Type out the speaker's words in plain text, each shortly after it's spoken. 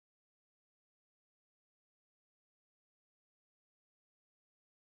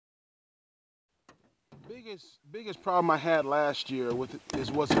biggest problem I had last year was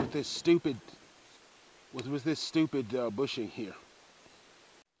with this stupid bushing here.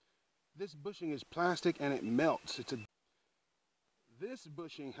 This bushing is plastic and it melts. This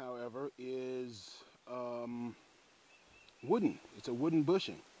bushing, however, is wooden. It's a wooden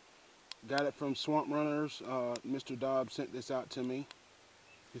bushing. Got it from Swamp Runners. Mr. Dobbs sent this out to me.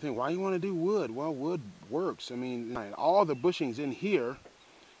 You think, why you want to do wood? Well, wood works. I mean, all the bushings in here,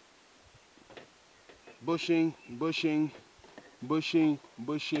 bushing, bushing, bushing,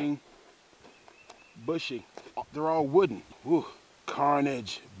 bushing, bushing. They're all wooden. Whew.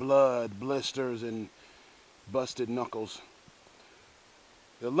 Carnage, blood, blisters, and busted knuckles.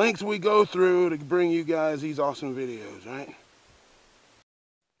 The lengths we go through to bring you guys these awesome videos, right?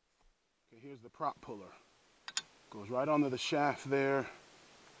 Okay, here's the prop puller. Goes right onto the shaft there.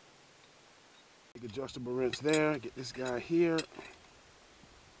 Big adjustable wrench there. Get this guy here.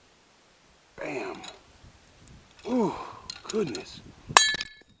 Bam. Ooh, goodness.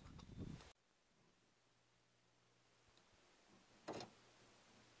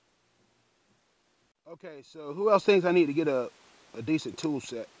 Okay, so who else thinks I need to get a decent tool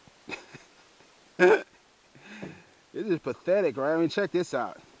set? This is pathetic, right? I mean, check this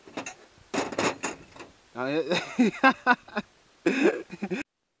out.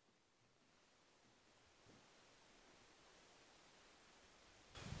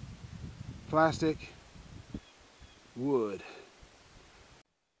 Plastic, wood.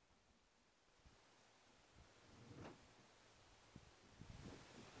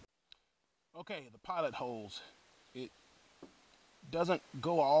 Okay, the pilot holes. It doesn't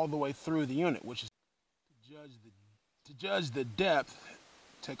go all the way through the unit, which is to judge the depth.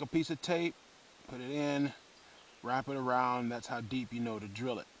 Take a piece of tape, put it in, wrap it around. That's how deep you know to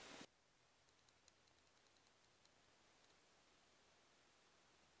drill it.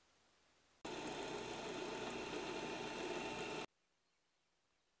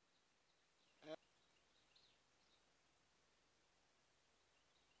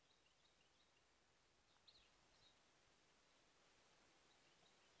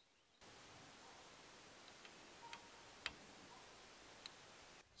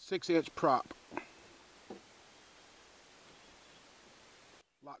 Six-inch prop.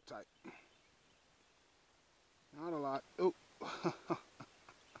 Loctite. Not a lot. Oh.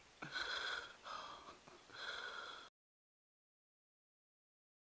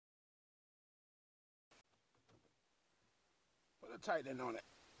 Put a tightening on it.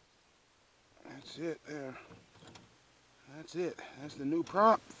 That's it there. That's it. That's the new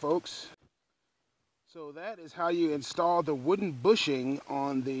prop, folks. So that is how you install the wooden bushing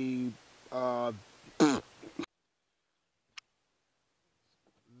on the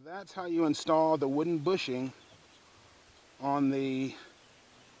that's how you install the wooden bushing on the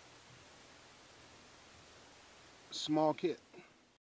small kit.